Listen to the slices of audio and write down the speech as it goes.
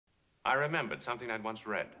I remembered something I'd once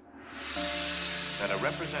read. That a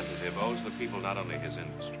representative owes the people not only his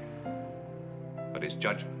industry, but his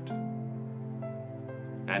judgment.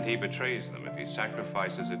 And he betrays them if he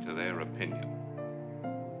sacrifices it to their opinion.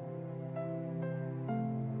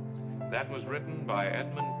 That was written by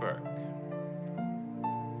Edmund Burke,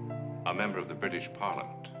 a member of the British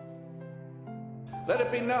Parliament. Let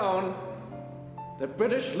it be known that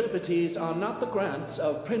British liberties are not the grants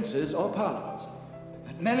of princes or parliaments.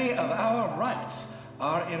 That many of our rights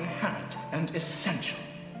are inherent and essential,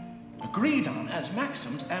 agreed on as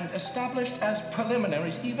maxims and established as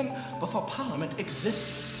preliminaries even before Parliament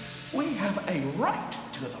existed. We have a right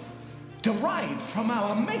to them, derived from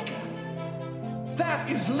our Maker. That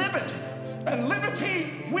is liberty, and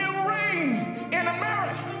liberty will reign in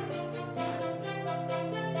America.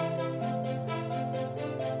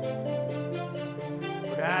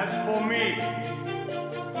 But as for me,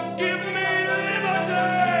 give me liberty,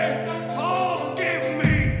 or give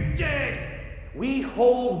me death. We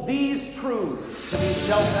hold these truths to be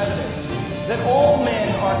self-evident, that all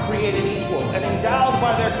men are created equal and endowed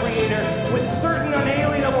by their Creator with certain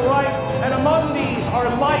unalienable rights, and among these are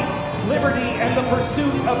life, liberty, and the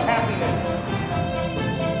pursuit of happiness.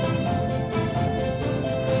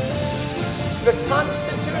 The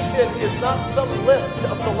Constitution is not some list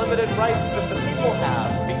of the limited rights that the people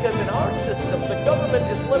have, because in our system, the government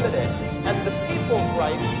is limited, and the people's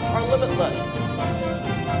rights are limitless.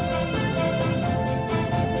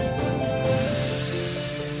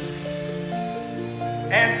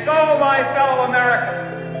 And so, my fellow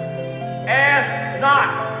Americans, ask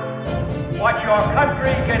not what your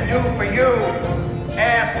country can do for you,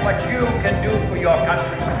 ask what you can do for your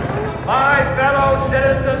country. My fellow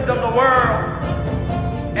citizens of the world,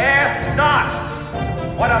 ask not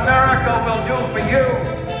what America will do for you,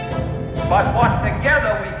 but what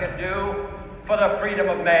together we can do for the freedom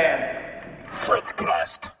of man.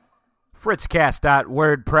 Fritzcast.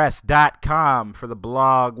 Fritzcast.wordpress.com for the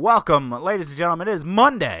blog. Welcome, ladies and gentlemen. It is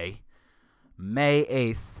Monday, May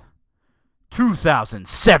 8th,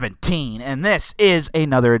 2017, and this is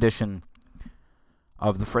another edition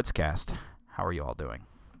of the Fritzcast. How are you all doing?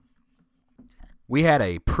 We had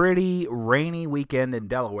a pretty rainy weekend in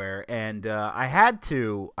Delaware, and I had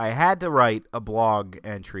to write a blog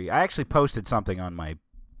entry. I actually posted something on my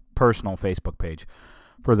personal Facebook page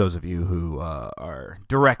for those of you who are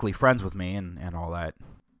directly friends with me and all that.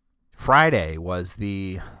 Friday was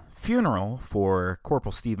the funeral for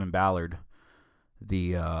Corporal Stephen Ballard,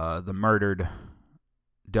 the murdered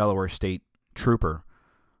Delaware State Trooper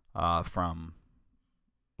from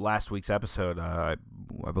last week's episode. I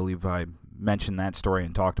believe I mentioned that story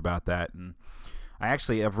and talked about that. And I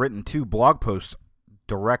actually have written 2 blog posts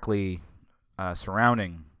directly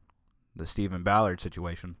surrounding the Stephen Ballard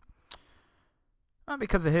situation.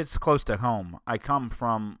 Because it hits close to home. I come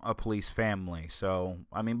from a police family, so,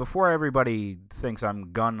 I mean, before everybody thinks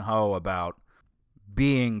I'm gung-ho about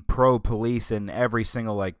being pro-police and every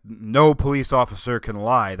single, like, no police officer can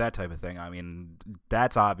lie, that type of thing, I mean,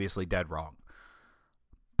 that's obviously dead wrong.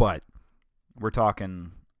 But we're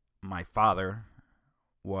talking, my father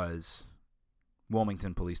was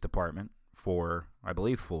Wilmington Police Department for, I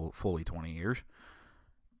believe, fully 20 years,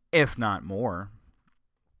 if not more.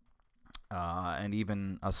 And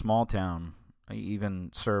even a small town, I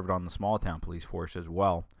even served on the small town police force as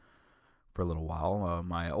well for a little while.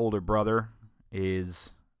 My older brother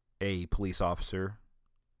is a police officer.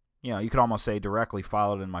 You know, you could almost say directly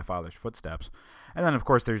followed in my father's footsteps. And then, of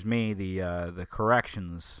course, there's me, the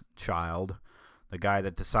corrections child, the guy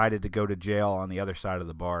that decided to go to jail on the other side of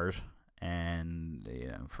the bars, and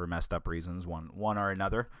for messed up reasons, one or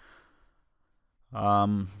another.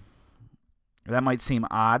 That might seem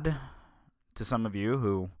odd to some of you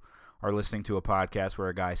who are listening to a podcast where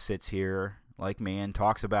a guy sits here like me and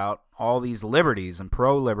talks about all these liberties and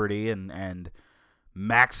pro-liberty and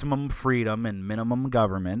maximum freedom and minimum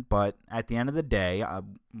government. But at the end of the day,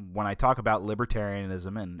 when I talk about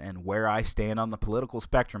libertarianism and where I stand on the political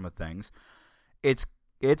spectrum of things, it's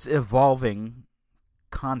evolving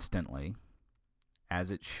constantly,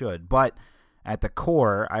 as it should. But at the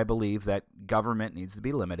core, I believe that government needs to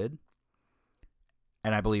be limited.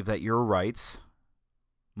 And I believe that your rights,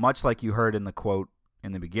 much like you heard in the quote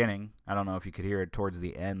in the beginning, I don't know if you could hear it towards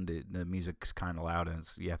the end, the music's kind of loud and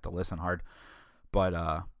you have to listen hard, but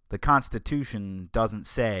the Constitution doesn't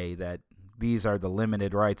say that these are the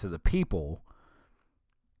limited rights of the people.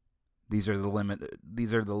 These are the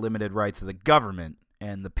limited rights of the government,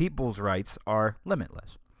 and the people's rights are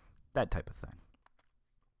limitless. That type of thing.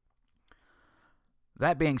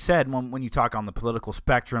 That being said, when you talk on the political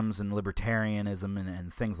spectrums and libertarianism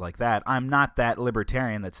and things like that, I'm not that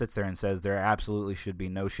libertarian that sits there and says there absolutely should be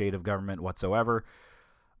no shade of government whatsoever.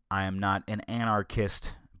 I am not an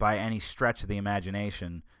anarchist by any stretch of the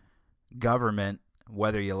imagination. Government,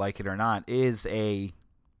 whether you like it or not, is a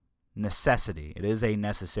necessity. It is a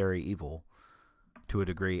necessary evil to a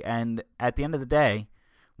degree. And at the end of the day,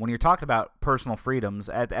 when you're talking about personal freedoms,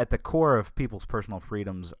 at the core of people's personal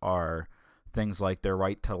freedoms are things like their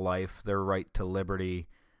right to life, their right to liberty,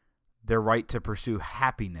 their right to pursue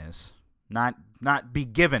happiness, not be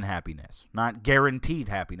given happiness, not guaranteed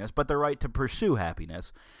happiness, but their right to pursue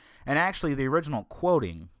happiness. And actually, the original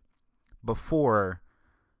quoting before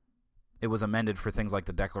it was amended for things like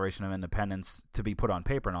the Declaration of Independence to be put on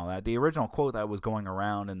paper and all that, the original quote that was going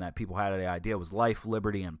around and that people had the idea was life,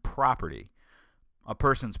 liberty, and property. A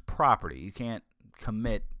person's property. You can't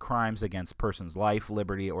commit crimes against a person's life,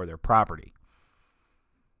 liberty, or their property.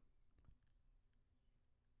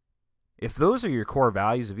 If those are your core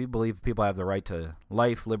values, if you believe people have the right to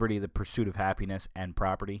life, liberty, the pursuit of happiness, and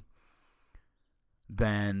property,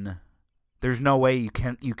 then there's no way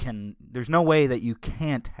there's no way that you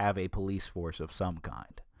can't have a police force of some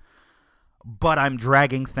kind. But I'm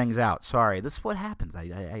dragging things out. Sorry, this is what happens.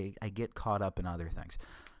 I get caught up in other things.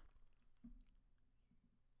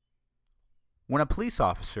 When a police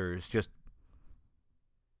officer is just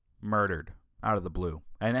murdered out of the blue,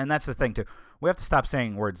 and that's the thing too, we have to stop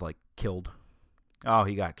saying words like killed. Oh,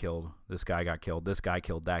 he got killed. This guy got killed. This guy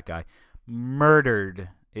killed that guy. Murdered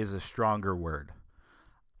is a stronger word,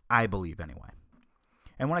 I believe anyway.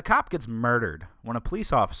 And when a cop gets murdered, when a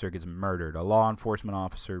police officer gets murdered, a law enforcement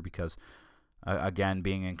officer, because, again,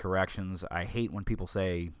 being in corrections, I hate when people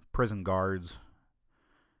say prison guards.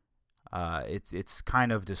 It's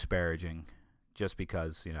kind of disparaging just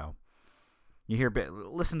because, you hear,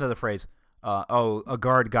 listen to the phrase, a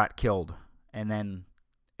guard got killed, and then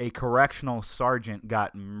a correctional sergeant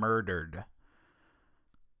got murdered.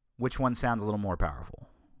 Which one sounds a little more powerful?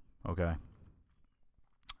 Okay.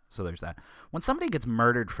 So there's that. When somebody gets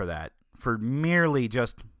murdered for that, for merely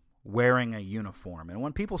just wearing a uniform, and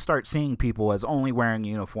when people start seeing people as only wearing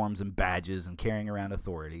uniforms and badges and carrying around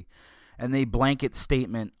authority, and they blanket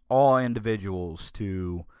statement all individuals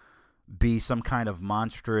to be some kind of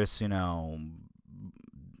monstrous,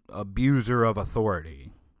 abuser of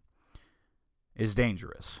authority, is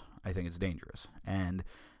dangerous. I think it's dangerous.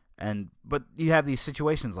 But you have these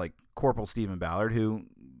situations like Corporal Stephen Ballard, who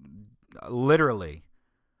literally,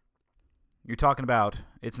 you're talking about,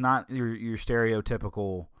 it's not your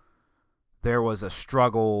stereotypical, there was a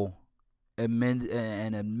struggle,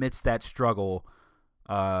 and amidst that struggle,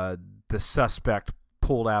 the suspect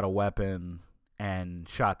pulled out a weapon and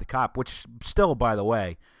shot the cop, which still, by the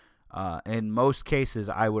way, in most cases,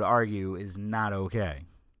 I would argue, is not okay.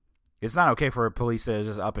 It's not okay for a police to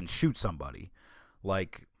just up and shoot somebody.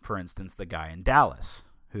 Like, for instance, the guy in Dallas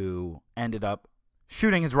who ended up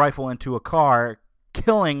shooting his rifle into a car,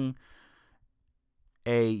 killing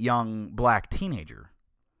a young black teenager.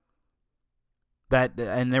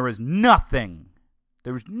 And there was no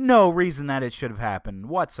reason that it should have happened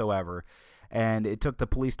whatsoever. And it took the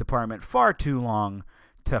police department far too long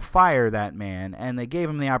to fire that man, and they gave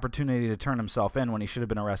him the opportunity to turn himself in when he should have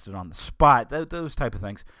been arrested on the spot. Those type of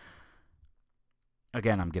things.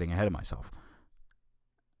 Again, I'm getting ahead of myself.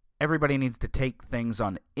 Everybody needs to take things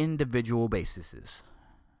on individual bases.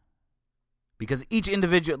 Because each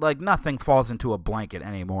individual, nothing falls into a blanket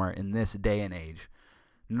anymore in this day and age.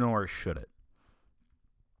 Nor should it.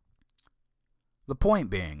 The point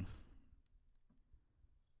being,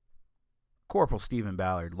 Corporal Stephen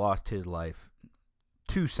Ballard lost his life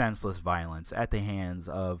to senseless violence at the hands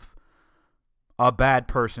of a bad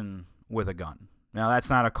person with a gun. Now, that's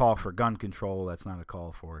not a call for gun control. That's not a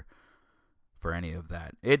call for any of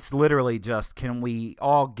that. It's literally just, can we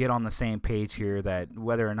all get on the same page here that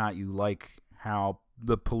whether or not you like how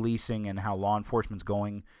the policing and how law enforcement's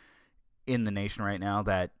going in the nation right now,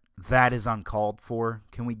 that is uncalled for?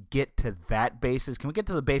 Can we get to that basis? Can we get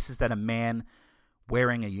to the basis that a man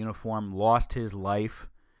wearing a uniform lost his life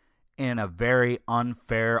in a very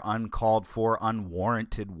unfair, uncalled for,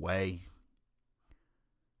 unwarranted way?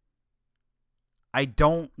 I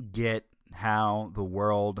don't get how the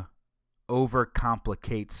world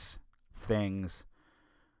overcomplicates things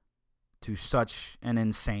to such an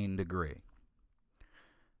insane degree.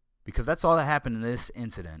 Because that's all that happened in this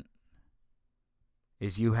incident,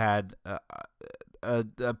 is you had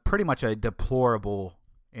a pretty much a deplorable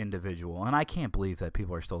individual. And I can't believe that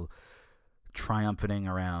people are still triumphing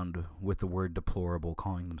around with the word deplorable,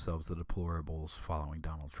 calling themselves the deplorables, following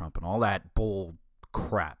Donald Trump, and all that bull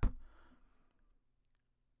crap.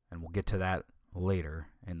 and we'll get to that later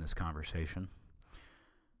in this conversation.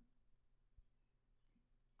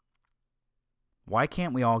 Why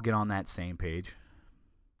can't we all get on that same page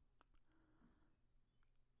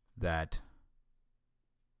that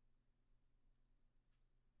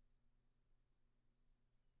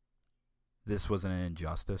this was an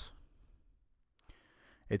injustice?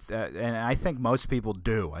 And I think most people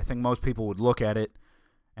do. I think most people would look at it,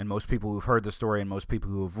 and most people who've heard the story, and most people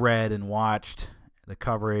who have read and watched the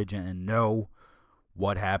coverage and know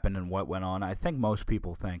what happened and what went on, I think most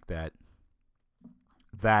people think that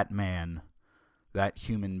that man, that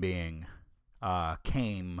human being,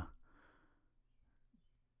 came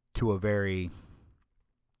to a very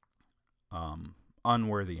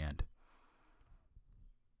unworthy end.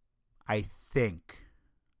 I think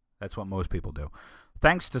that's what most people do.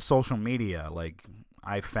 Thanks to social media, like,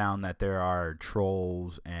 I found that there are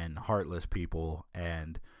trolls and heartless people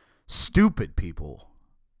and stupid people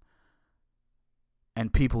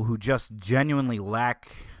and people who just genuinely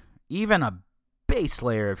lack even a base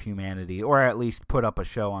layer of humanity, or at least put up a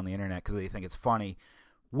show on the internet because they think it's funny,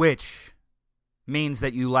 which means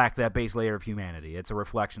that you lack that base layer of humanity. It's a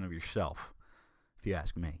reflection of yourself, if you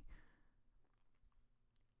ask me.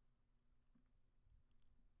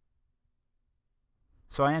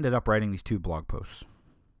 So I ended up writing these 2 blog posts.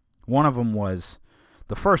 One of them was,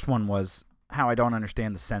 the first one was how I don't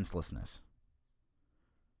understand the senselessness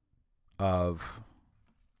of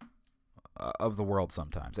the world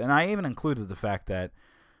sometimes. And I even included the fact that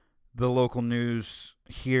the local news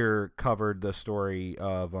here covered the story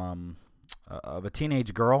of a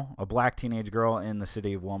teenage girl, a black teenage girl in the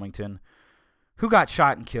city of Wilmington, who got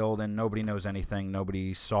shot and killed, and nobody knows anything.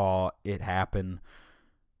 Nobody saw it happen.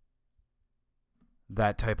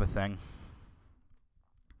 That type of thing.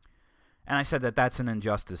 And I said that that's an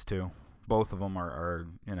injustice too. Both of them are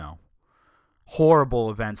horrible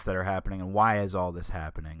events that are happening, and why is all this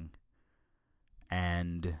happening?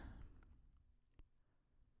 And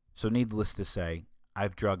so needless to say,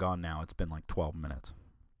 I've drug on now. It's been like 12 minutes.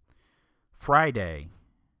 Friday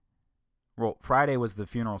was the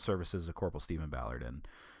funeral services of Corporal Stephen Ballard, and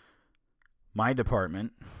my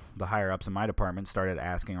department, the higher-ups in my department, started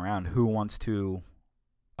asking around who wants to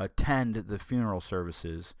attend the funeral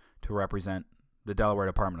services to represent the Delaware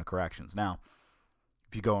Department of Corrections. Now,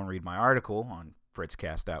 if you go and read my article on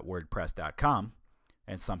fritzcast.wordpress.com,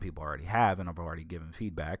 and some people already have, and I've already given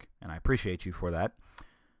feedback, and I appreciate you for that,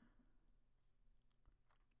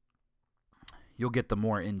 you'll get the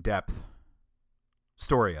more in-depth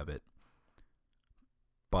story of it.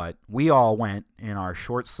 But we all went in our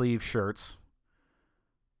short-sleeve shirts,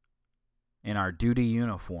 in our duty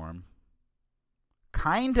uniform,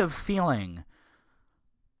 kind of feeling,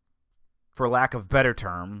 for lack of better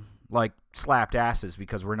term, like slapped asses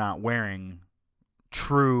because we're not wearing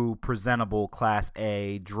true, presentable Class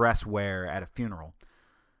A dress wear at a funeral.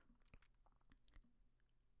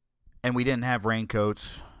 And we didn't have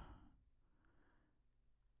raincoats.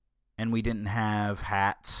 And we didn't have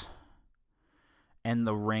hats. And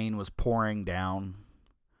the rain was pouring down.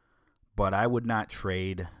 But I would not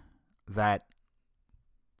trade that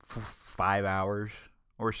 5 hours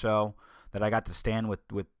or so that I got to stand with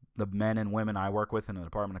the men and women I work with in the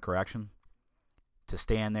Department of Correction, to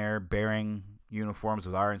stand there bearing uniforms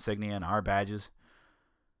with our insignia and our badges,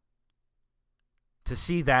 to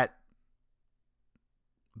see that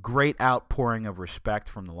great outpouring of respect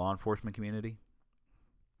from the law enforcement community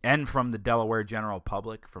and from the Delaware general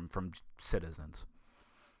public, from citizens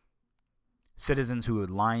who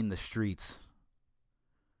would line the streets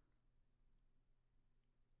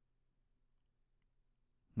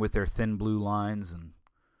with their thin blue lines, and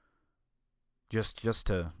just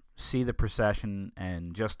to see the procession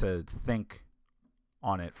and just to think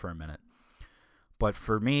on it for a minute. But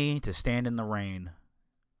for me to stand in the rain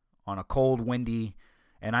on a cold, windy,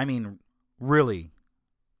 and I mean really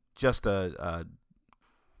just we're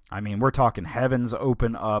talking heavens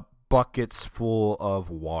open up, buckets full of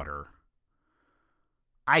water.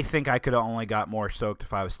 I think I could have only got more soaked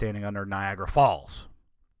if I was standing under Niagara Falls,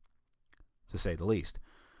 to say the least.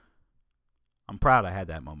 I'm proud I had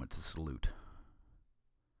that moment to salute.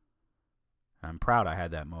 I'm proud I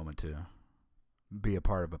had that moment to be a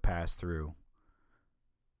part of a pass-through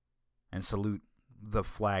and salute the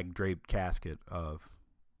flag-draped casket of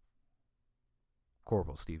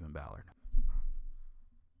Corporal Stephen Ballard.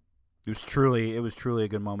 It was truly a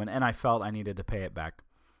good moment, and I felt I needed to pay it back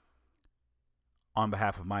on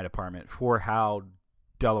behalf of my department for how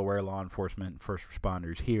Delaware law enforcement first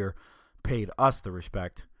responders here paid us the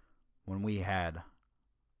respect when we had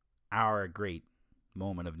our great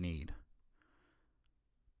moment of need.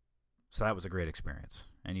 So that was a great experience.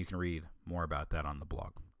 and you can read more about that on the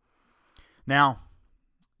blog. Now,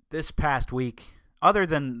 this past week, other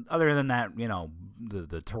than that,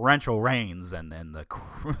 the torrential rains and the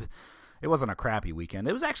it wasn't a crappy weekend.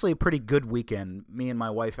 It was actually a pretty good weekend. Me and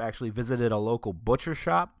my wife actually visited a local butcher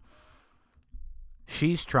shop.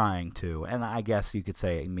 She's trying to, and I guess you could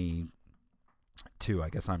say me too. I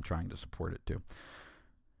guess I'm trying to support it too.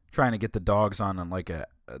 Trying to get the dogs on like a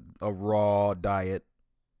raw diet,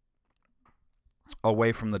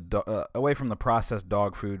 away from the processed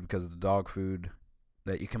dog food, because the dog food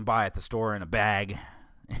that you can buy at the store in a bag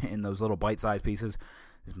in those little bite-sized pieces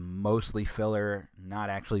is mostly filler, not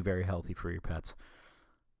actually very healthy for your pets.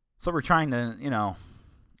 So we're trying to,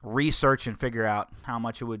 research and figure out how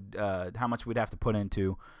much we'd have to put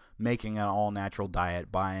into making an all-natural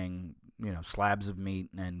diet, buying, slabs of meat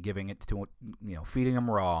and giving it to, feeding them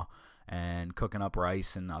raw and cooking up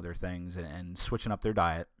rice and other things and switching up their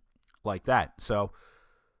diet like that. So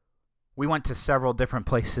we went to several different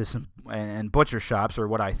places and butcher shops, or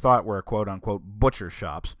what I thought were quote-unquote butcher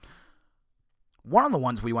shops. One of the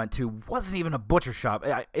ones we went to wasn't even a butcher shop.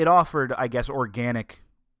 It offered, I guess, organic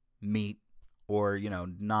meat or,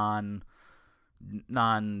 non-GMO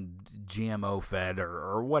fed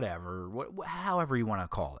or whatever, however you want to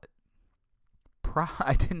call it.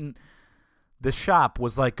 The shop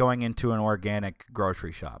was like going into an organic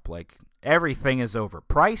grocery shop. Like, everything is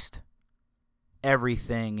overpriced.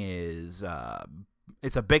 Everything is,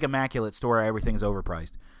 it's a big immaculate store. Everything's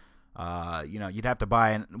overpriced. You'd have to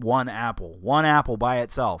buy one apple by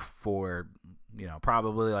itself for,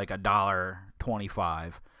 probably like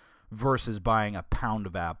 $1.25 versus buying a pound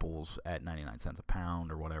of apples at 99 cents a pound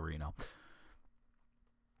or whatever,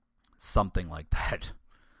 something like that.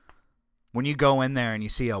 When you go in there and you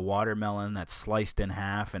see a watermelon that's sliced in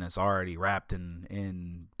half and it's already wrapped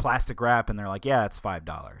in plastic wrap, and they're like, yeah, it's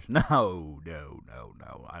 $5. No,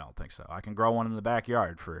 I don't think so. I can grow one in the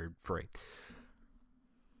backyard for free.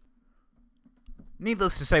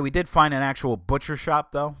 Needless to say, we did find an actual butcher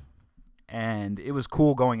shop, though, and it was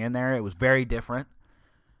cool going in there. It was very different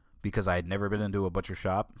because I had never been into a butcher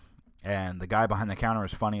shop, and the guy behind the counter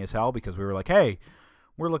was funny as hell because we were like, hey,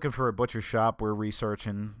 we're looking for a butcher shop. We're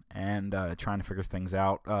researching and trying to figure things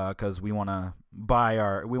out because we want to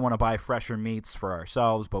buy fresher meats for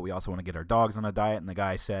ourselves, but we also want to get our dogs on a diet. And the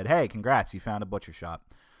guy said, "Hey, congrats, you found a butcher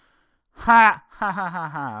shop." Ha ha ha ha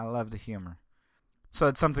ha! I love the humor. So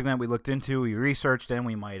it's something that we looked into, we researched, and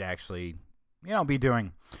we might actually, be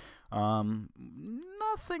doing.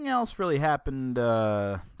 Nothing else really happened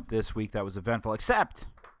this week that was eventful, except,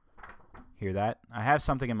 hear that? I have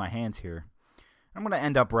something in my hands here. I'm going to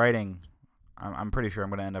end up writing, I'm pretty sure I'm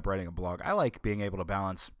going to end up writing a blog. I like being able to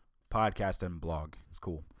balance podcast and blog. It's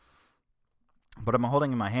cool. But I'm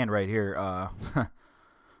holding in my hand right here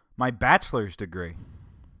my bachelor's degree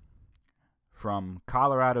from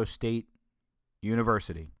Colorado State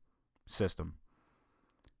University system.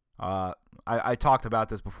 I talked about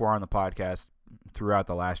this before on the podcast throughout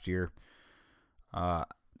the last year.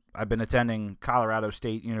 I've been attending Colorado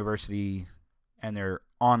State University and their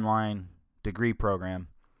online degree program,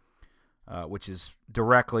 which is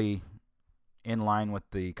directly in line with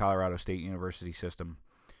the Colorado State University system.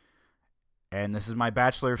 And this is my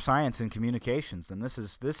Bachelor of Science in Communications, and this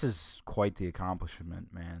is quite the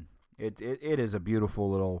accomplishment, man. It is a beautiful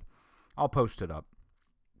little. I'll post it up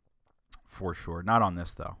for sure. Not on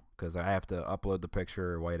this though, because I have to upload the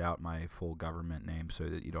picture, white out my full government name so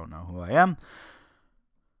that you don't know who I am.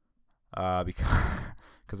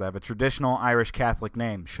 Because I have a traditional Irish Catholic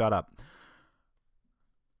name. Shut up.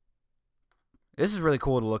 This is really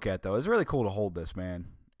cool to look at, though. It's really cool to hold this, man.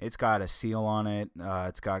 It's got a seal on it.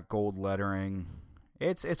 It's got gold lettering.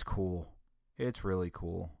 It's cool. It's really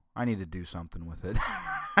cool. I need to do something with it.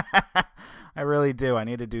 I really do. I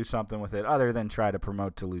need to do something with it other than try to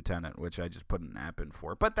promote to lieutenant, which I just put an app in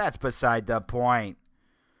for. But that's beside the point.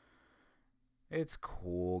 It's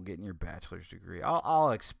cool getting your bachelor's degree.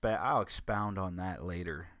 I'll expound on that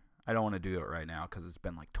later. I don't want to do it right now because it's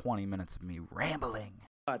been like 20 minutes of me rambling.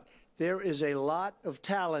 But there is a lot of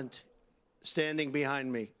talent standing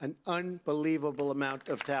behind me. An unbelievable amount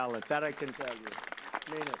of talent. That I can tell you.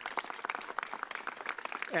 I mean it.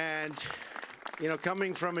 And,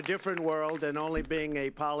 coming from a different world and only being a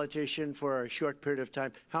politician for a short period of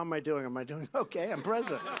time, how am I doing? Am I doing okay? I'm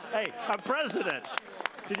president. Hey, I'm president.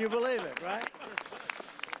 Can you believe it, right?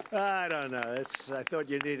 I don't know. I thought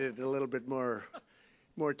you needed a little bit more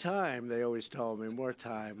time. They always told me more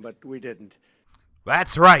time, but we didn't.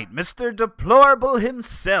 That's right, Mr. Deplorable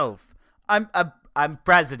himself. I'm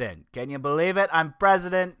president. Can you believe it? I'm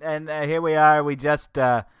president, and here we are. We just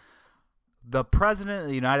the President of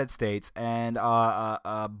the United States and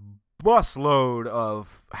a busload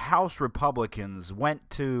of House Republicans went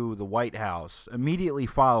to the White House immediately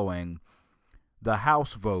following the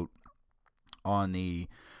House vote on the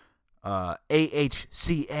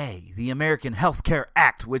AHCA, the American Health Care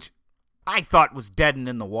Act, which I thought was dead and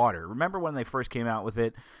in the water. Remember when they first came out with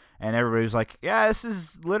it, and everybody was like, yeah, this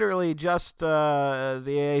is literally just the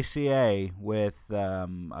AHCA with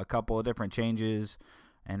a couple of different changes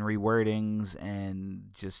and rewordings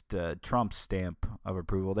and just Trump's stamp of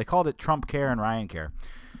approval. They called it Trump Care and Ryan Care.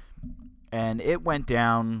 And it went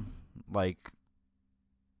down like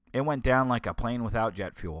a plane without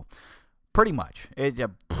jet fuel. Pretty much. It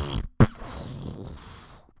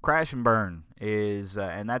crash and burn is,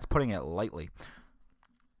 and that's putting it lightly.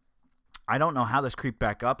 I don't know how this creeped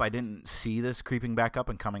back up. I didn't see this creeping back up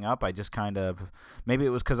and coming up. I just kind of, maybe it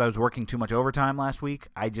was because I was working too much overtime last week.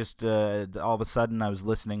 I just, all of a sudden, I was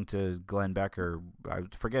listening to Glenn Beck, or I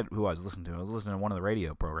forget who I was listening to. I was listening to one of the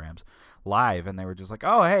radio programs live, and they were just like,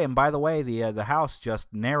 oh, hey, and by the way, the House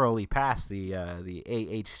just narrowly passed the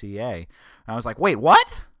AHCA. And I was like, wait,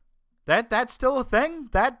 what? That's still a thing?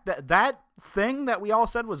 That thing that we all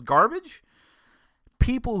said was garbage?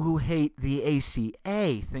 People who hate the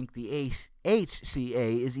ACA think the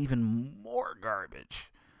HCA is even more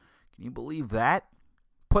garbage. Can you believe that?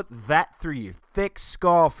 Put that through your thick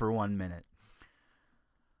skull for 1 minute.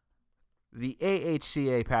 The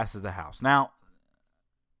AHCA passes the House. Now,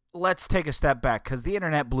 let's take a step back because the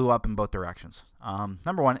internet blew up in both directions.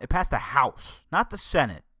 Number one, it passed the House, not the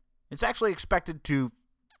Senate. It's actually expected to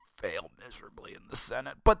fail miserably in the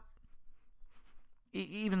Senate, but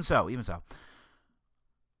even so.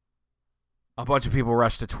 A bunch of people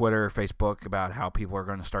rushed to Twitter, Facebook about how people are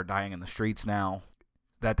going to start dying in the streets now.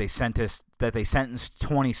 That they sentenced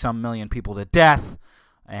 20-some million people to death,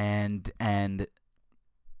 and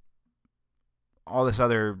all this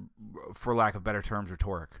other, for lack of better terms,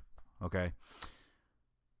 rhetoric. Okay.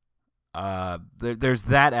 There's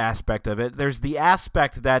that aspect of it. There's the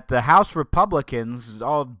aspect that the House Republicans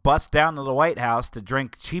all bust down to the White House to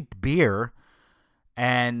drink cheap beer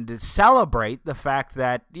and celebrate the fact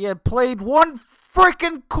that you played one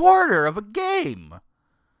freaking quarter of a game.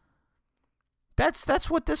 That's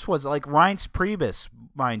what this was. Like Reince Priebus,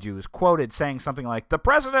 mind you, is quoted saying something like, the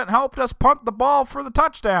president helped us punt the ball for the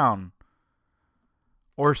touchdown.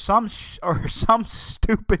 Or some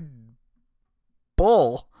stupid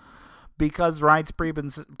bull, because Reince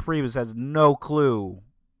Priebus has no clue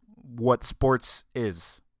what sports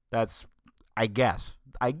is. That's, I guess.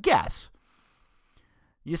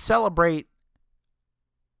 You celebrate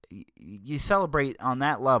on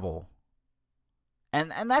that level.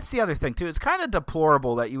 And that's the other thing, too. It's kind of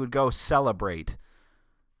deplorable that you would go celebrate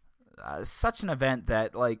such an event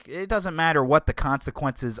that, like, it doesn't matter what the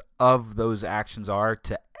consequences of those actions are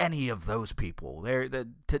to any of those people.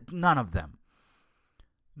 To none of them.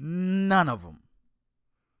 None of them.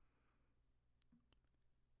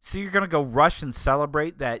 So you're going to go rush and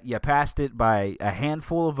celebrate that you passed it by a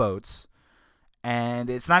handful of votes, and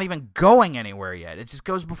it's not even going anywhere yet. It just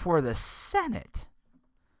goes before the Senate.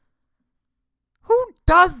 Who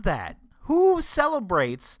does that? Who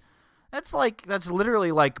celebrates? That's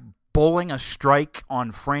literally like bowling a strike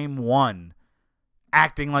on frame one,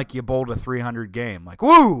 acting like you bowled a 300 game. Like,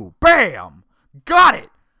 woo, bam, got it.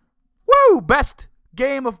 Woo, best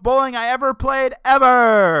game of bowling I ever played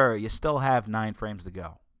ever. You still have 9 frames to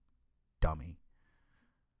go. Dummy.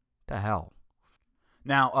 The hell.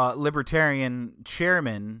 Now, Libertarian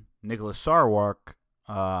Chairman Nicholas Sarwark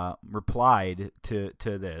replied to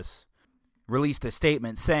this, released a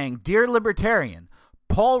statement saying, Dear Libertarian,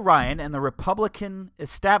 Paul Ryan and the Republican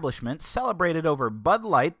establishment celebrated over Bud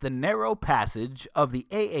Light the narrow passage of the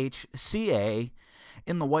AHCA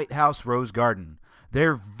in the White House Rose Garden.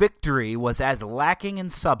 Their victory was as lacking in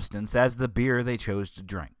substance as the beer they chose to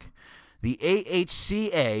drink. The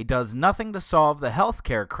AHCA does nothing to solve the health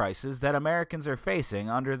care crisis that Americans are facing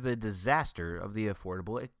under the disaster of the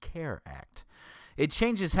Affordable Care Act. It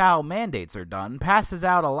changes how mandates are done, passes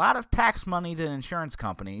out a lot of tax money to insurance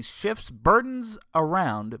companies, shifts burdens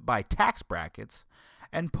around by tax brackets,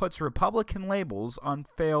 and puts Republican labels on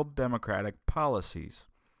failed Democratic policies.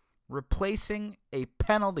 Replacing a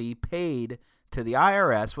penalty paid to the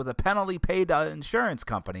IRS with a penalty paid to insurance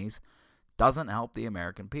companies doesn't help the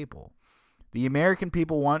American people. The American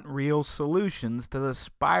people want real solutions to the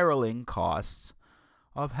spiraling costs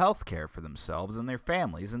of health care for themselves and their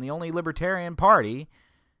families, and the only Libertarian Party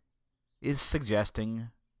is suggesting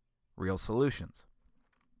real solutions.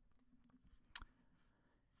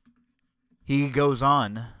 He goes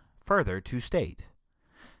on further to state,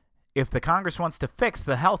 If the Congress wants to fix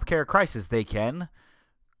the healthcare crisis, they can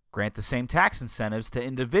grant the same tax incentives to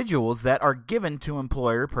individuals that are given to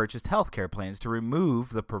employer-purchased healthcare plans to remove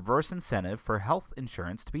the perverse incentive for health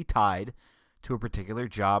insurance to be tied to a particular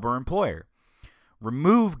job or employer.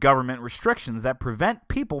 Remove government restrictions that prevent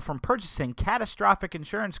people from purchasing catastrophic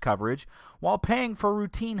insurance coverage while paying for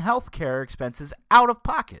routine healthcare expenses out of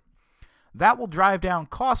pocket. That will drive down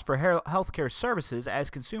costs for healthcare services as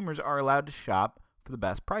consumers are allowed to shop for the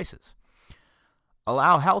best prices.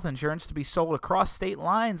 Allow health insurance to be sold across state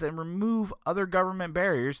lines and remove other government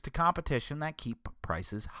barriers to competition that keep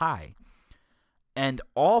prices high. And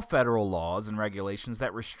all federal laws and regulations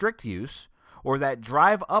that restrict use or that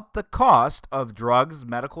drive up the cost of drugs,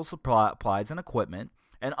 medical supplies and equipment,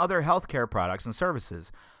 and other healthcare products and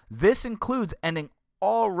services. This includes ending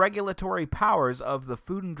all regulatory powers of the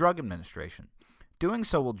Food and Drug Administration. Doing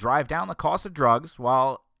so will drive down the cost of drugs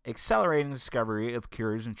while accelerating the discovery of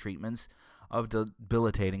cures and treatments of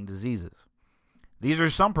debilitating diseases. These are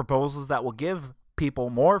some proposals that will give people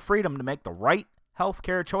more freedom to make the right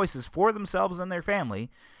healthcare choices for themselves and their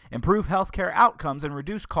family, improve healthcare outcomes, and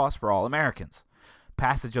reduce costs for all Americans.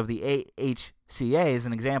 Passage of the AHCA is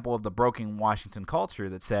an example of the broken Washington culture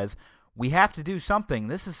that says, we have to do something.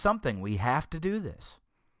 This is something. We have to do this.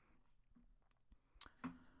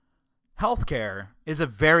 Healthcare is a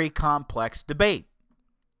very complex debate.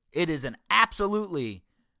 It is an absolutely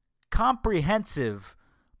comprehensive,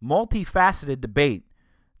 multifaceted debate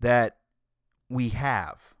that we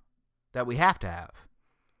have to have.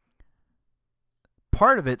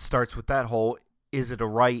 Part of it starts with that whole, is it a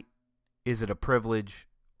right, is it a privilege,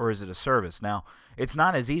 or is it a service? Now, it's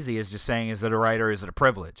not as easy as just saying, is it a right or is it a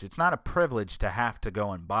privilege? It's not a privilege to have to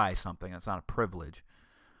go and buy something. It's not a privilege.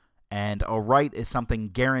 And a right is something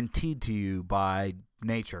guaranteed to you by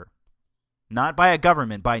nature. Not by a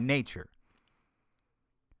government, by nature.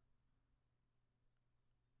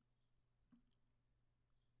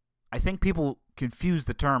 I think people confuse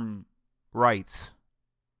the term rights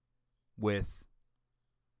with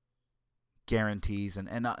guarantees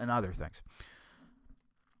and other things.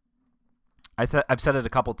 I've said it a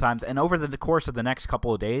couple times, and over the course of the next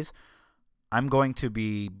couple of days, I'm going to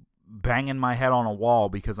be banging my head on a wall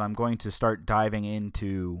because I'm going to start diving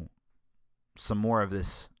into some more of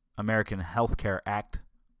this American Health Care Act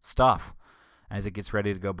stuff as it gets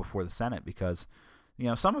ready to go before the Senate, because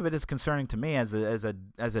some of it is concerning to me as a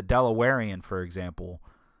Delawarean, for example.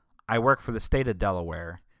 I work for the state of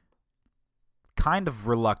Delaware, kind of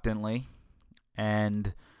reluctantly,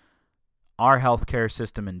 and our healthcare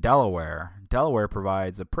system in Delaware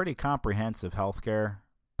provides a pretty comprehensive healthcare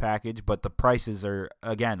package, but the prices are,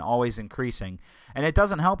 again, always increasing. And it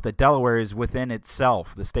doesn't help that Delaware is within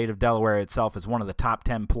itself. The state of Delaware itself is one of the top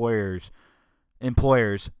 10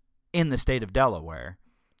 employers in the state of Delaware.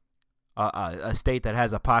 A state that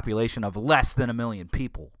has a population of less than 1 million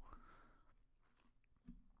people.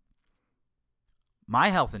 My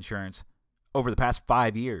health insurance over the past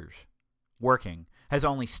 5 years working has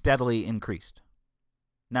only steadily increased.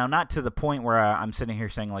 Now, not to the point where I'm sitting here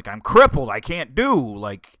saying, like, I'm crippled, I can't do,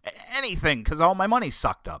 anything because all my money's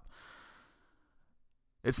sucked up.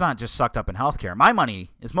 It's not just sucked up in healthcare. My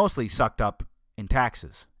money is mostly sucked up in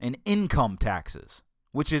taxes, in income taxes,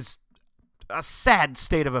 which is a sad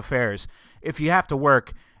state of affairs if you have to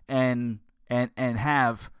work and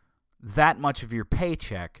have that much of your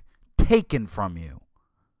paycheck taken from you.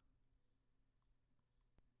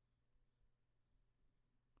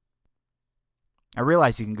 I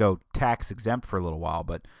realize you can go tax exempt for a little while,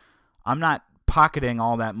 but I'm not pocketing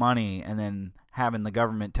all that money and then having the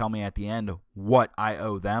government tell me at the end what I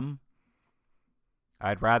owe them.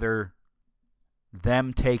 I'd rather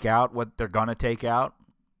them take out what they're going to take out,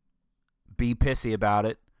 be pissy about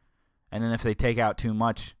it, and then if they take out too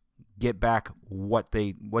much, get back what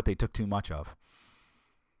they took too much of.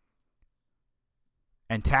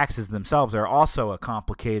 And taxes themselves are also a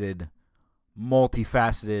complicated,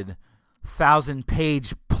 multifaceted,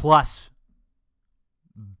 1,000-page plus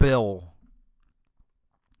bill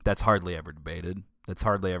that's hardly ever debated, that's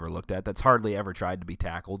hardly ever looked at, that's hardly ever tried to be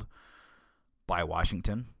tackled by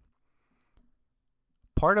Washington.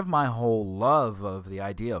 Part of my whole love of the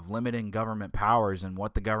idea of limiting government powers and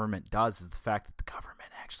what the government does is the fact that the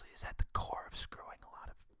government actually is at the core of screwing a lot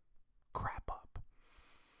of crap up.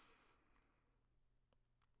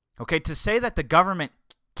 Okay, to say that the government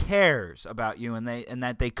cares about you and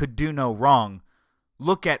that they could do no wrong,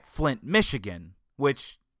 look at Flint, Michigan,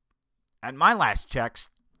 which at my last check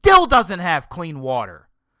still doesn't have clean water.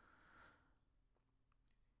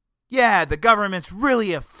 Yeah, the government's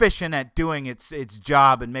really efficient at doing its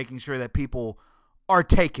job and making sure that people are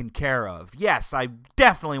taken care of. Yes, I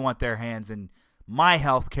definitely want their hands in my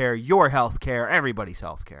health care, your health care, everybody's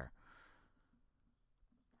health care.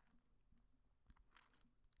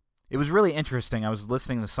 It was really interesting. I was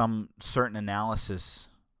listening to some certain analysis.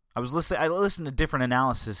 I listened to different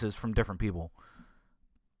analyses from different people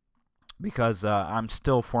because I'm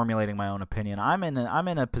still formulating my own opinion. I'm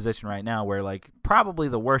in a position right now where, like, probably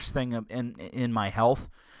the worst thing in my health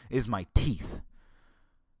is my teeth.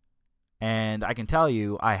 And I can tell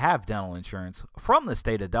you, I have dental insurance from the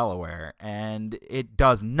state of Delaware, and it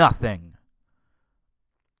does nothing.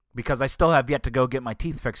 Because I still have yet to go get my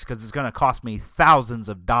teeth fixed because it's going to cost me thousands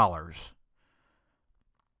of dollars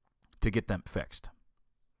to get them fixed.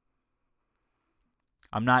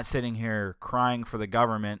 I'm not sitting here crying for the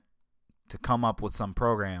government to come up with some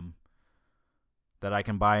program that I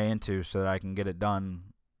can buy into so that I can get it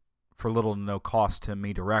done for little to no cost to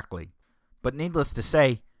me directly. But needless to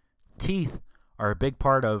say, teeth are a big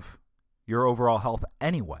part of your overall health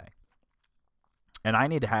anyway. And I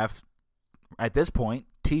need to have, at this point,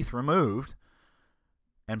 teeth removed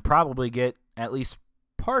and probably get at least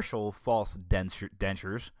partial false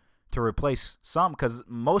dentures to replace some, because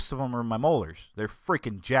most of them are my molars. They're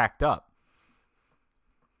freaking jacked up.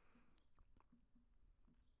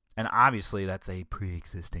 And obviously that's a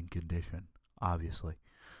pre-existing condition, obviously.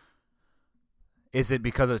 Is it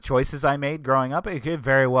because of choices I made growing up? It could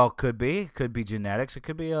very well could be. It could be genetics. It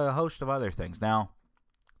could be a host of other things. Now,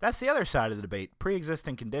 that's the other side of the debate,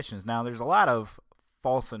 pre-existing conditions. Now, there's a lot of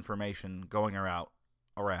false information going around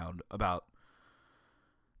about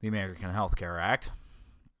the American Health Care Act.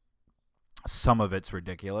 Some of it's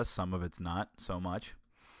ridiculous. Some of it's not so much.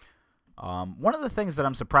 One of the things that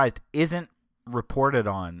I'm surprised isn't reported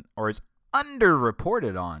on, or is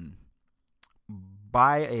underreported on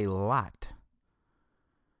by a lot,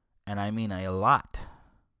 and I mean a lot,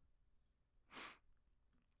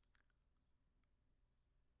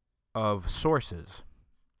 of sources,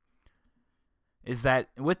 is that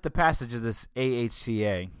with the passage of this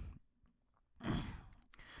AHCA,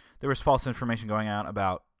 there was false information going out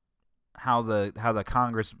about how the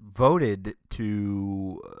Congress voted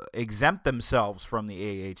to exempt themselves from the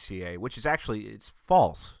AHCA, which is actually, it's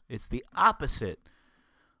false. It's the opposite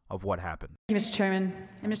of what happened. Thank you, Mr. Chairman.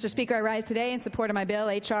 And Mr. Speaker, I rise today in support of my bill,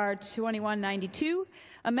 H.R. 2192,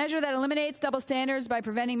 a measure that eliminates double standards by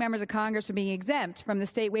preventing members of Congress from being exempt from the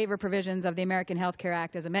state waiver provisions of the American Health Care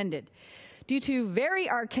Act as amended. Due to very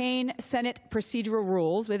arcane Senate procedural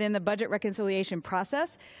rules within the budget reconciliation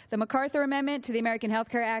process, the MacArthur Amendment to the American Health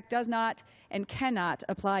Care Act does not and cannot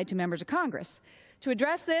apply to members of Congress. To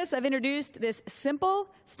address this, I've introduced this simple,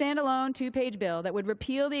 standalone two-page bill that would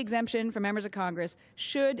repeal the exemption for members of Congress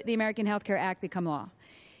should the American Health Care Act become law.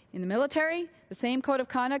 In the military, the same code of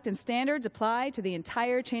conduct and standards apply to the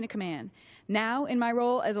entire chain of command. Now, in my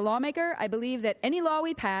role as a lawmaker, I believe that any law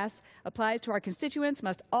we pass applies to our constituents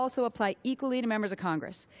must also apply equally to members of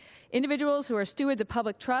Congress. Individuals who are stewards of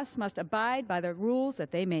public trust must abide by the rules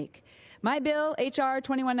that they make. My bill, H.R.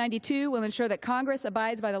 2192, will ensure that Congress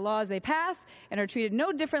abides by the laws they pass and are treated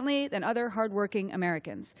no differently than other hardworking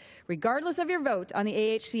Americans. Regardless of your vote on the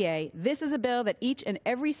AHCA, this is a bill that each and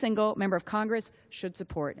every single member of Congress should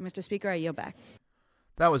support. And Mr. Speaker, I yield back.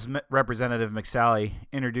 That was Representative McSally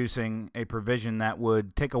introducing a provision that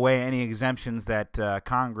would take away any exemptions that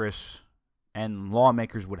Congress and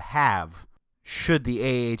lawmakers would have should the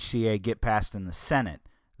AHCA get passed in the Senate.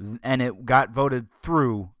 And it got voted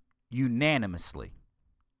through unanimously.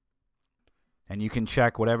 And you can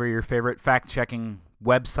check whatever your favorite fact-checking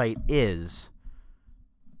website is.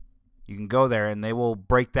 You can go there and they will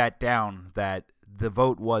break that down, that the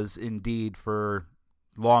vote was indeed for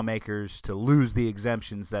lawmakers to lose the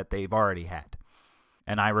exemptions that they've already had.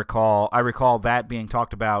 And I recall that being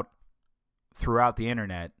talked about throughout the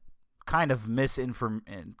internet, kind of misinformed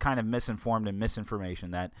and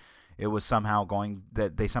misinformation, that it was somehow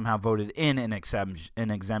that they somehow voted in an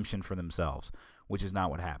exemption for themselves, which is not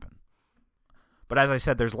what happened. But as I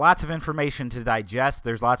said, there's lots of information to digest.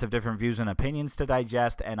 There's lots of different views and opinions to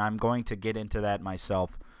digest, and I'm going to get into that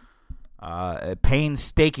myself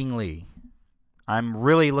painstakingly. I'm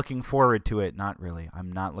really looking forward to it. Not really.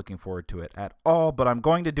 I'm not looking forward to it at all, but I'm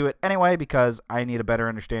going to do it anyway because I need a better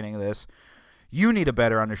understanding of this. You need a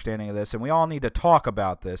better understanding of this, and we all need to talk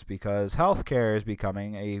about this because healthcare is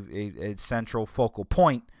becoming a central focal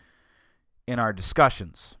point in our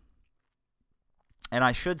discussions. And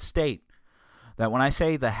I should state that when I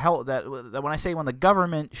say when the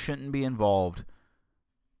government shouldn't be involved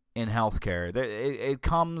in healthcare, it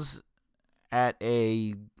comes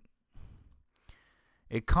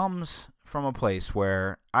from a place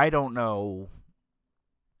where I don't know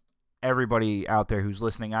everybody out there who's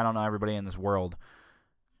listening. I don't know everybody in this world.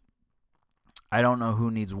 I don't know who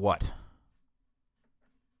needs what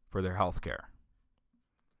for their health care.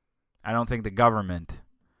 I don't think the government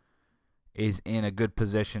is in a good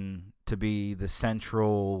position to be the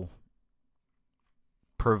central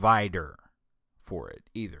provider for it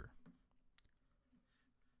either.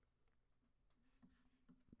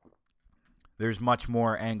 There's much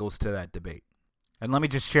more angles to that debate. And let me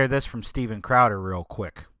just share this from Steven Crowder real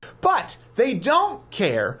quick. But they don't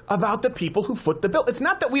care about the people who foot the bill. It's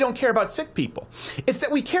not that we don't care about sick people. It's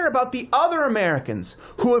that we care about the other Americans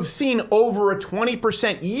who have seen over a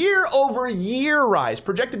 20% year-over-year rise,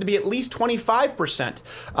 projected to be at least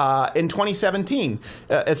 25% in 2017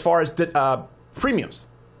 as far as premiums.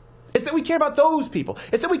 It's that we care about those people.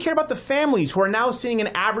 It's that we care about the families who are now seeing an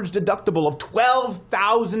average deductible of $12,000,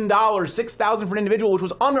 $6,000 for an individual, which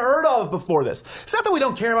was unheard of before this. It's not that we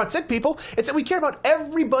don't care about sick people. It's that we care about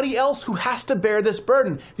everybody else who has to bear this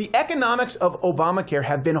burden. The economics of Obamacare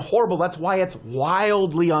have been horrible. That's why it's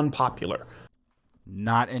wildly unpopular.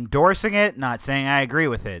 Not endorsing it, not saying I agree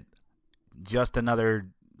with it. Just another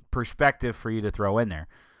perspective for you to throw in there.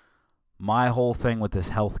 My whole thing with this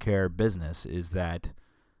healthcare business is that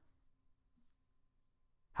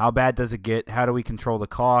how bad does it get? How do we control the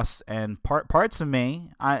costs? And parts of me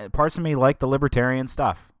like the libertarian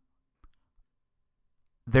stuff.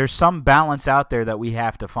 There's some balance out there that we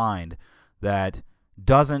have to find that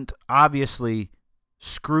doesn't obviously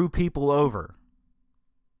screw people over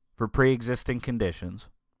for pre-existing conditions,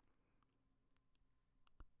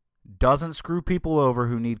 doesn't screw people over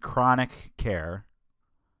who need chronic care,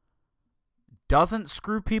 doesn't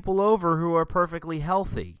screw people over who are perfectly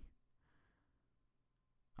healthy.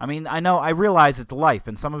 I mean, I realize it's life,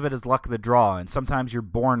 and some of it is luck of the draw, and sometimes you're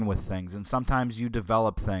born with things, and sometimes you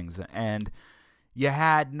develop things, and you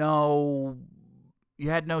had no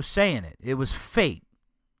say in it. It was fate.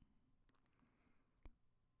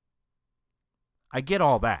 I get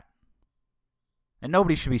all that. And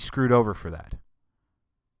nobody should be screwed over for that.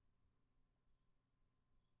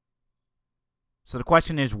 So the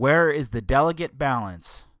question is, where is the delicate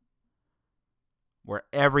balance where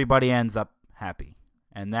everybody ends up happy?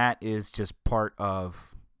 And that is just part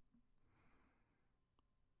of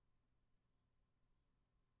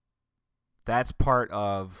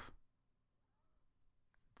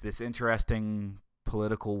this interesting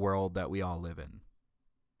political world that we all live in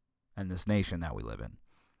and this nation that we live in.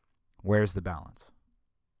 Where's the balance?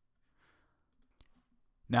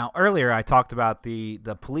 Now, earlier I talked about the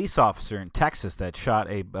police officer in Texas that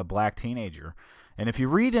shot a black teenager. And if you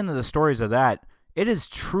read into the stories of that, it is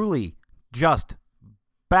truly just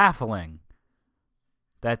baffling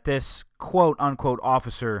that this quote-unquote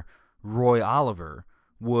officer, Roy Oliver,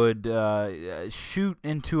 would shoot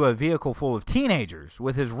into a vehicle full of teenagers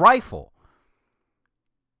with his rifle.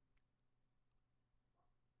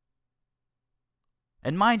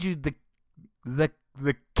 And mind you, the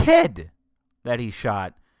kid that he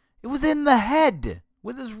shot, it was in the head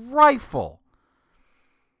with his rifle.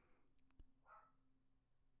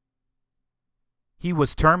 He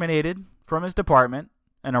was terminated from his department.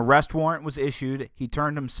 An arrest warrant was issued. He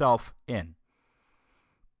turned himself in.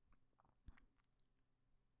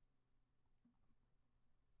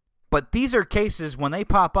 But these are cases when they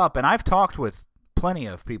pop up, and I've talked with plenty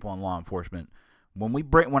of people in law enforcement.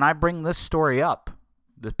 When I bring this story up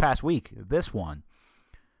this past week, this one,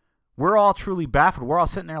 we're all truly baffled. We're all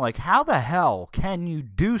sitting there like, how the hell can you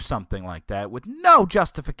do something like that with no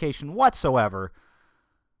justification whatsoever?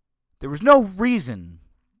 There was no reason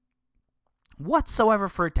whatsoever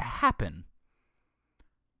for it to happen.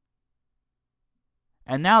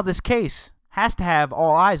 And now this case has to have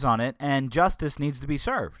all eyes on it, and justice needs to be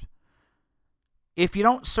served. If you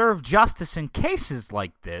don't serve justice in cases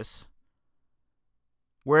like this,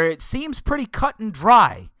 where it seems pretty cut and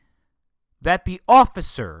dry that the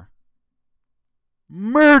officer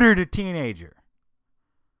murdered a teenager,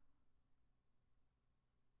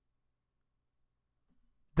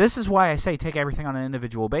 this is why I say take everything on an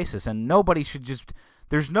individual basis, and nobody should just...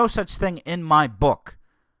 There's no such thing in my book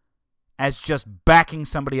as just backing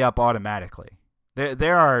somebody up automatically.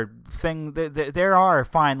 There are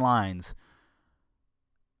fine lines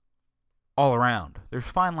all around. There's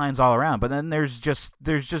fine lines all around, but then there's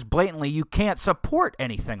just blatantly you can't support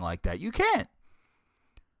anything like that. You can't.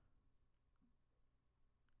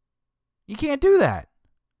 You can't do that.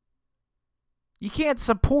 You can't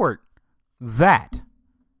support that.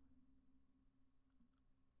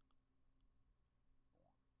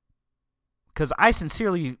 Because I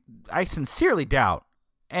sincerely doubt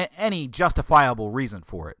any justifiable reason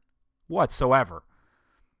for it whatsoever.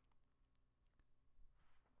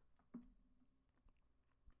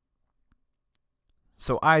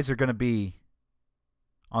 So eyes are going to be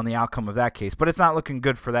on the outcome of that case. But it's not looking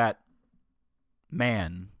good for that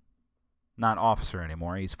man, not officer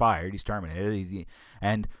anymore. He's fired. He's terminated.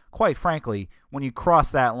 And quite frankly, when you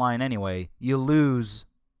cross that line anyway, you lose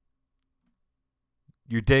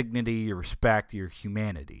your dignity, your respect, your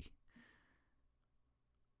humanity.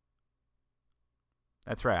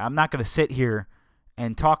 That's right. I'm not going to sit here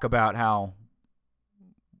and talk about how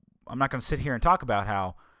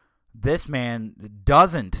this man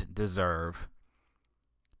doesn't deserve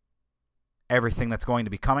everything that's going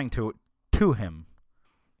to be coming to him.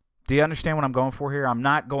 Do you understand what I'm going for here? I'm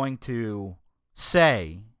not going to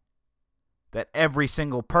say that every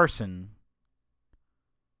single person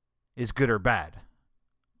is good or bad.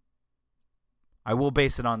 I will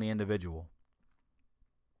base it on the individual.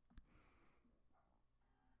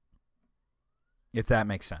 If that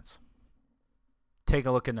makes sense. Take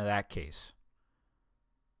a look into that case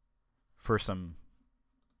for some,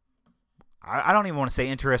 I don't even want to say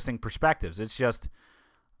interesting perspectives. It's just,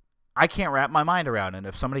 I can't wrap my mind around it.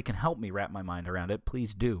 If somebody can help me wrap my mind around it,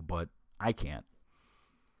 please do, but I can't.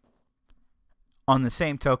 On the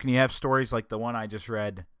same token, you have stories like the one I just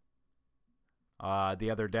read the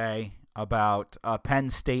other day about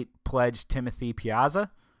Penn State pledge Timothy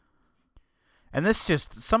Piazza. And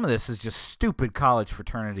some of this is just stupid college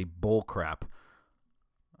fraternity bullcrap.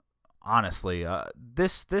 Honestly,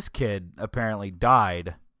 this kid apparently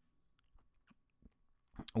died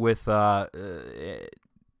with high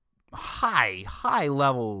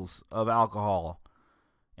levels of alcohol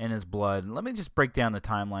in his blood. Let me just break down the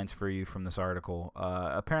timelines for you from this article.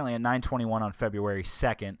 Apparently at 9:21 on February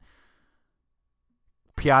 2nd,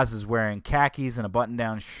 Piazza's wearing khakis and a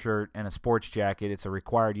button-down shirt and a sports jacket. It's a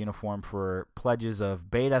required uniform for pledges of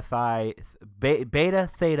Beta Theta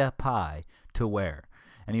Pi to wear.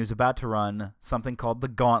 And he was about to run something called the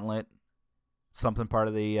Gauntlet, something part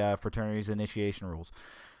of the fraternity's initiation rules.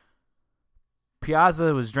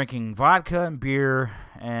 Piazza was drinking vodka and beer,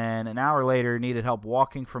 and an hour later needed help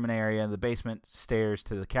walking from an area in the basement stairs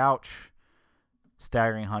to the couch,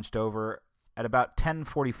 staggering hunched over. At about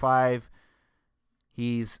 10:45,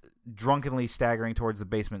 he's drunkenly staggering towards the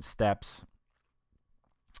basement steps.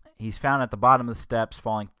 He's found at the bottom of the steps,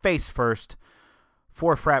 falling face first.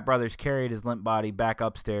 4 frat brothers carried his limp body back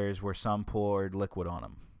upstairs, where some poured liquid on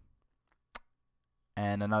him.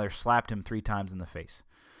 And another slapped him 3 times in the face.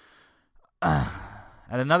 At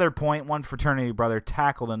another point, one fraternity brother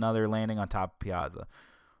tackled another, landing on top of Piazza.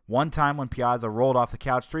 One time when Piazza rolled off the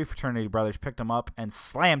couch, 3 fraternity brothers picked him up and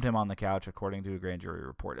slammed him on the couch, according to a grand jury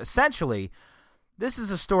report. Essentially, this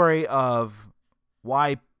is a story of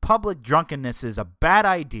why public drunkenness is a bad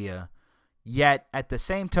idea, yet at the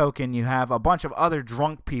same token, you have a bunch of other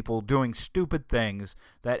drunk people doing stupid things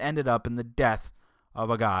that ended up in the death of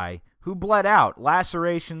a guy who bled out.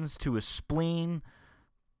 Lacerations to his spleen.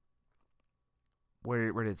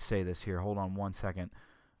 Where did it say this here? Hold on one second.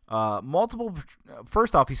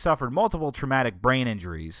 First off, he suffered multiple traumatic brain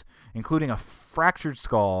injuries, including a fractured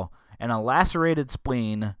skull and a lacerated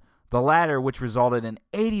spleen, the latter which resulted in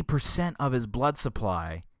 80% of his blood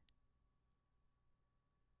supply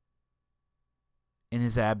in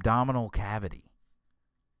his abdominal cavity.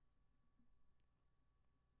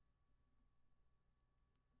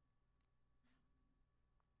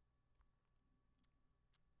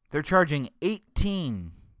 They're charging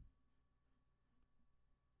 18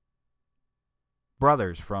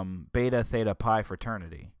 brothers from Beta Theta Pi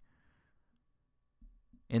fraternity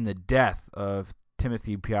in the death of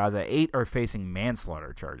Timothy Piazza. 8 are facing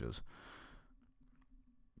manslaughter charges.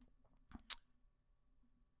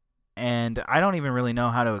 And I don't even really know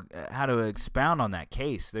how to expound on that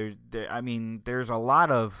case. There's a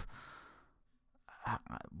lot of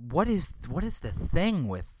what is the thing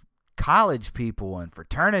with college people and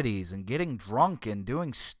fraternities and getting drunk and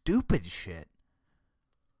doing stupid shit.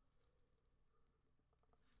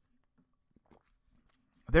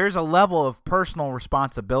 There's a level of personal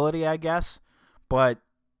responsibility, I guess, but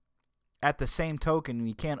at the same token,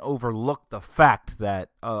 you can't overlook the fact that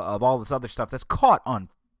of all this other stuff that's caught on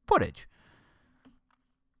footage.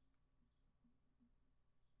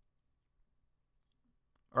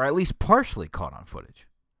 Or at least partially caught on footage.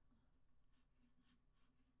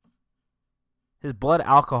 His blood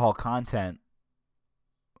alcohol content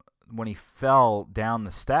when he fell down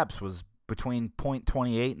the steps was between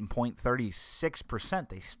 0.28 and 0.36%.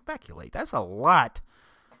 They speculate. That's a lot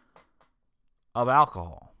of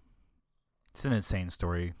alcohol. It's an insane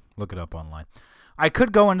story. Look it up online. I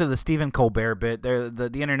could go into the Stephen Colbert bit. The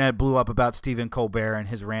internet blew up about Stephen Colbert and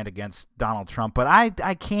his rant against Donald Trump, but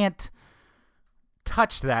I can't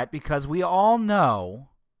touch that because we all know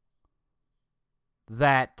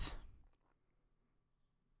that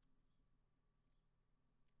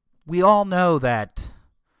we all know that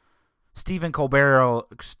Stephen Colbert,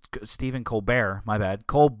 my bad,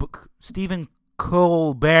 Stephen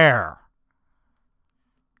Colbert.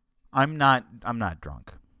 I'm not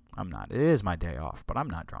drunk. I'm not. It is my day off, but I'm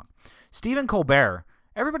not drunk. Stephen Colbert,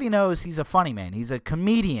 everybody knows he's a funny man. He's a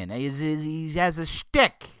comedian. He has a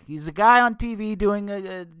shtick. He's a guy on TV doing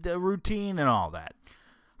a routine and all that.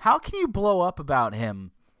 How can you blow up about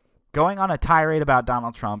him going on a tirade about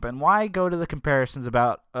Donald Trump, and why go to the comparisons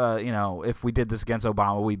about, if we did this against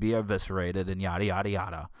Obama, we'd be eviscerated and yada, yada,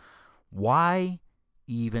 yada. Why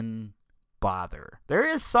even bother? There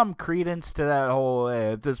is some credence to that whole,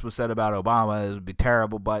 if this was said about Obama, it would be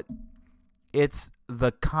terrible, but it's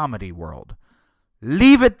the comedy world.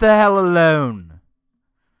 Leave it the hell alone.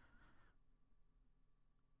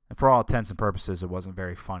 And for all intents and purposes, it wasn't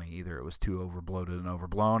very funny either. It was too overbloated and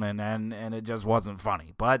overblown, and it just wasn't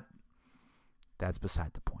funny. But that's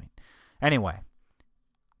beside the point. Anyway,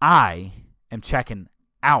 I am checking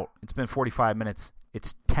out. It's been 45 minutes.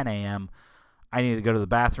 It's 10 a.m. I need to go to the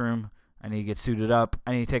bathroom. I need to get suited up.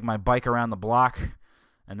 I need to take my bike around the block.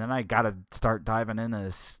 And then I got to start diving into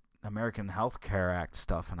this American Health Care Act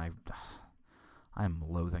stuff, and I'm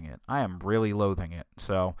loathing it. I am really loathing it.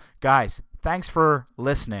 So, guys, thanks for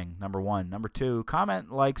listening, number one. Number two,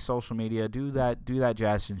 comment, like, social media. Do that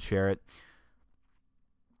jazz and share it.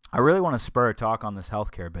 I really want to spur a talk on this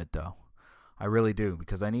healthcare bit, though. I really do,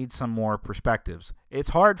 because I need some more perspectives. It's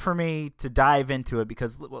hard for me to dive into it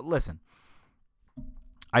because, listen,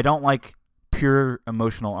 I don't like pure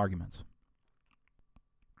emotional arguments.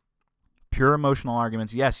 Pure emotional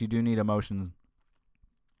arguments, yes, you do need emotion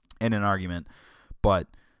in an argument, but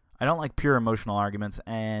I don't like pure emotional arguments,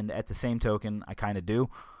 and at the same token, I kind of do.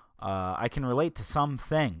 I can relate to some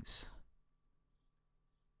things,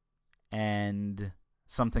 and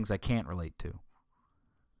some things I can't relate to.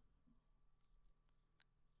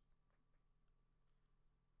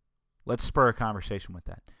 Let's spur a conversation with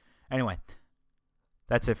that. Anyway,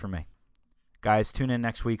 that's it for me. Guys, tune in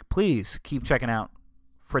next week. Please keep checking out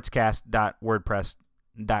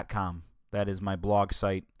fritzcast.wordpress.com. That is my blog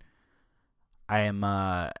site. I am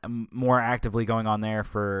more actively going on there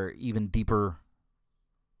for even deeper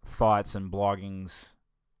thoughts and bloggings,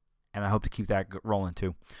 and I hope to keep that rolling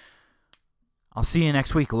too. I'll see you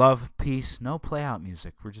next week. Love, peace, no play-out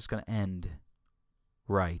music. We're just going to end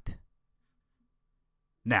right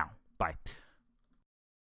now. Bye.